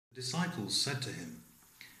The disciples said to him,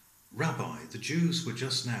 "Rabbi, the Jews were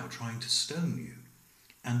just now trying to stone you,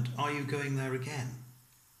 and are you going there again?"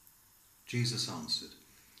 Jesus answered,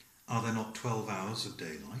 "Are there not 12 hours of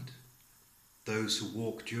daylight? Those who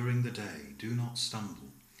walk during the day do not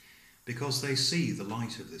stumble, because they see the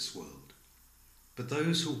light of this world. But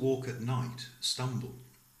those who walk at night stumble,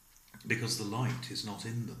 because the light is not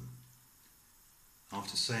in them."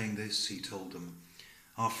 After saying this, he told them,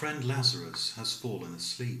 "Our friend Lazarus has fallen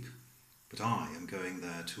asleep, but I am going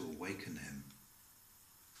there to awaken him."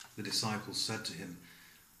 The disciples said to him,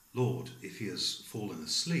 "Lord, if he has fallen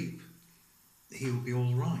asleep, he will be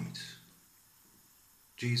all right."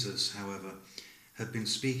 Jesus, however, had been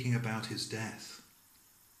speaking about his death,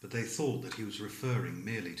 but they thought that he was referring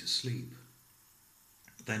merely to sleep.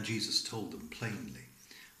 Then Jesus told them plainly,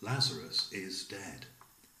 "Lazarus is dead.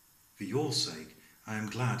 For your sake, I am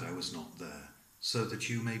glad I was not there, so that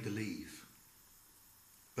you may believe.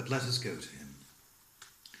 But let us go to him."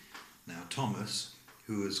 Now Thomas,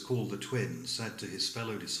 who is called the twin, said to his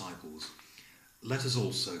fellow disciples, "Let us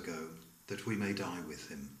also go, that we may die with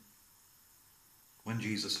him." When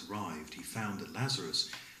Jesus arrived, he found that Lazarus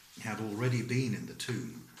had already been in the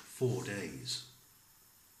tomb 4 days.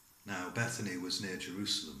 Now Bethany was near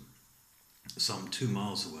Jerusalem, some 2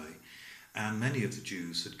 miles away, and many of the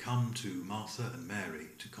Jews had come to Martha and Mary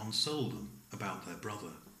to console them about their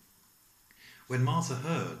brother. When Martha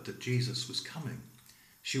heard that Jesus was coming,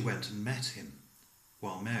 she went and met him,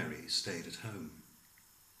 while Mary stayed at home.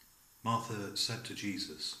 Martha said to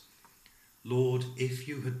Jesus, "Lord, if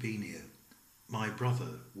you had been here, my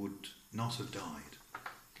brother would not have died.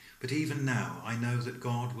 But even now I know that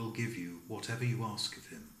God will give you whatever you ask of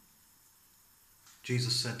him."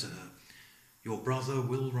 Jesus said to her, "Your brother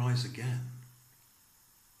will rise again."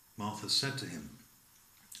 Martha said to him,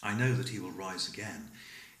 "I know that he will rise again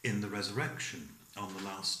in the resurrection on the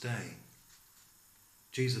last day."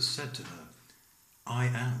 Jesus said to her, "I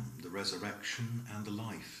am the resurrection and the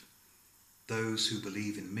life. Those who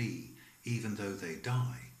believe in me, even though they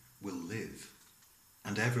die, will live,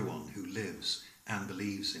 and everyone who lives and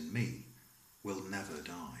believes in me will never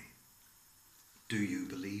die. Do you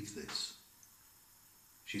believe this?"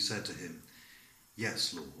 She said to him,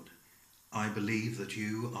 "Yes, Lord, I believe that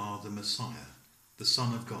you are the Messiah, the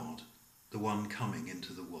Son of God, the one coming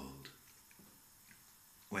into the world."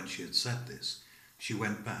 When she had said this, she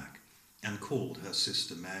went back and called her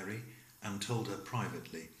sister Mary and told her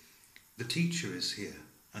privately, "The teacher is here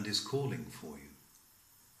and is calling for you."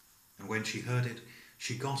 And when she heard it,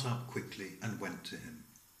 she got up quickly and went to him.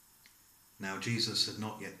 Now Jesus had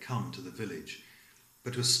not yet come to the village,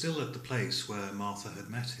 but was still at the place where Martha had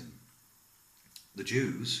met him. The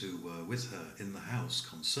Jews who were with her in the house,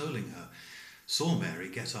 consoling her, saw Mary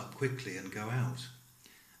get up quickly and go out.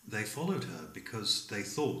 They followed her because they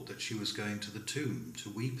thought that she was going to the tomb to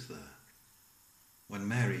weep there. When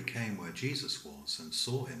Mary came where Jesus was and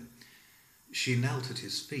saw him, she knelt at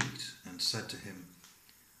his feet and said to him,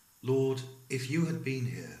 "Lord, if you had been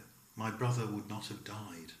here, my brother would not have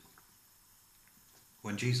died."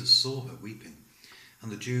 When Jesus saw her weeping,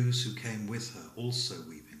 and the Jews who came with her also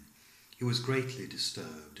weeping, he was greatly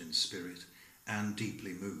disturbed in spirit and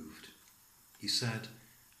deeply moved. He said,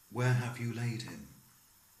 "Where have you laid him?"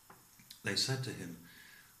 They said to him,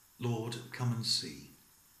 "Lord, come and see."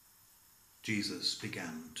 Jesus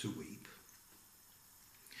began to weep.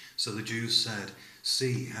 So the Jews said,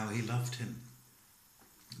 "See how he loved him."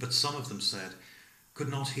 But some of them said, "Could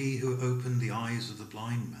not he who opened the eyes of the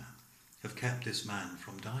blind man have kept this man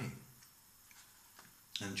from dying?"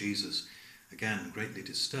 And Jesus, again greatly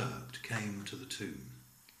disturbed, came to the tomb.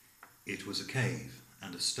 It was a cave,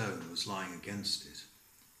 and a stone was lying against it.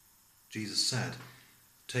 Jesus said,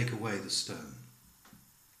 "Take away the stone."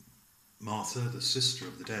 Martha, the sister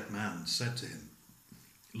of the dead man, said to him,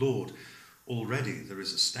 "Lord, already there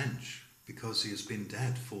is a stench, because he has been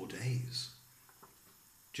dead 4 days."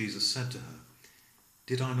 Jesus said to her,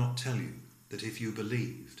 "Did I not tell you that if you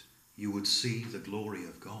believed, you would see the glory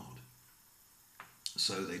of God?"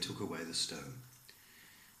 So they took away the stone.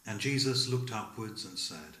 And Jesus looked upwards and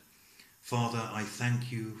said, "Father, I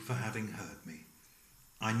thank you for having heard me.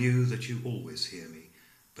 I knew that you always hear me,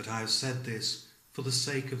 but I have said this for the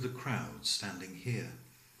sake of the crowd standing here,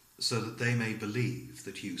 so that they may believe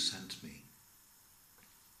that you sent me."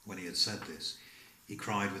 When he had said this, he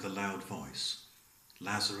cried with a loud voice,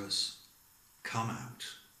 "Lazarus, come out."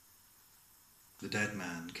 The dead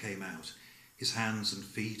man came out, his hands and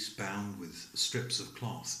feet bound with strips of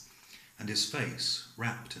cloth, and his face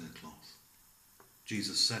wrapped in a cloth.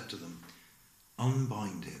 Jesus said to them,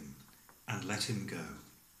 "Unbind him and let him go."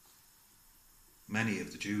 Many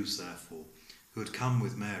of the Jews, therefore, who had come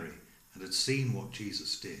with Mary and had seen what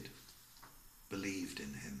Jesus did, believed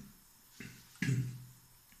in him.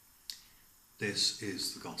 This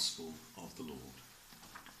is the gospel of the Lord.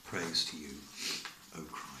 Praise to you, O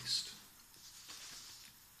Christ.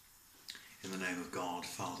 In the name of God,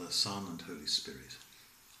 Father, Son, and Holy Spirit.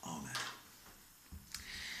 Amen.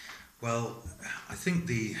 Well, I think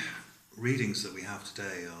the readings that we have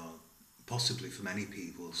today are possibly for many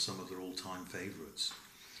people some of their all-time favourites.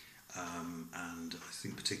 And I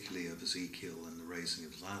think particularly of Ezekiel and the raising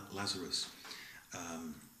of Lazarus.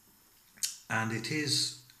 And it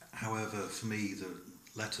is, however, for me, the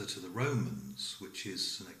letter to the Romans, which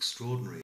is an extraordinary